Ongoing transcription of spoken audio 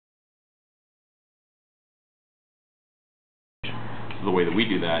the way that we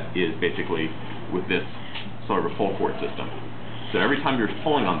do that is basically with this sort of a pull cord system. So every time you're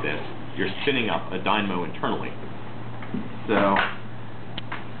pulling on this, you're spinning up a dynamo internally. So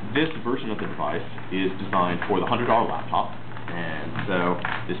this version of the device is designed for the $100 laptop, and so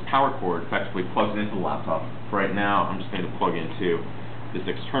this power cord effectively plugs into the laptop. Right now, I'm just going to plug into this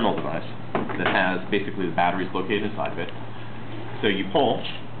external device that has basically the batteries located inside of it. So you pull.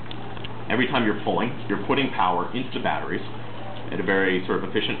 Every time you're pulling, you're putting power into the batteries in a very sort of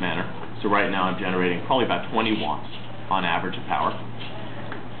efficient manner. So right now I'm generating probably about 20 watts on average of power.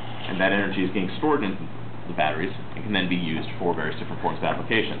 And that energy is getting stored in the batteries and can then be used for various different forms of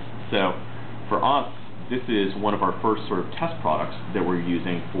applications. So for us, this is one of our first sort of test products that we're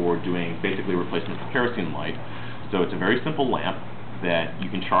using for doing basically replacement for kerosene light. So it's a very simple lamp that you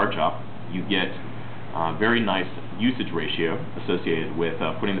can charge up. You get very nice usage ratio associated with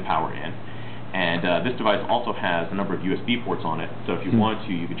putting the power in. And this device also has a number of USB ports on it, so if you wanted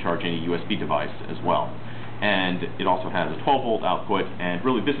to, you could charge any USB device as well. And it also has a 12-volt output, and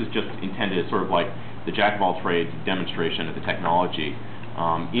really this is just intended as sort of like the jack-of-all-trades demonstration of the technology.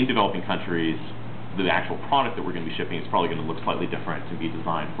 In developing countries, the actual product that we're going to be shipping is probably going to look slightly different and be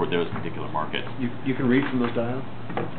designed for those particular markets. You can read from those dials?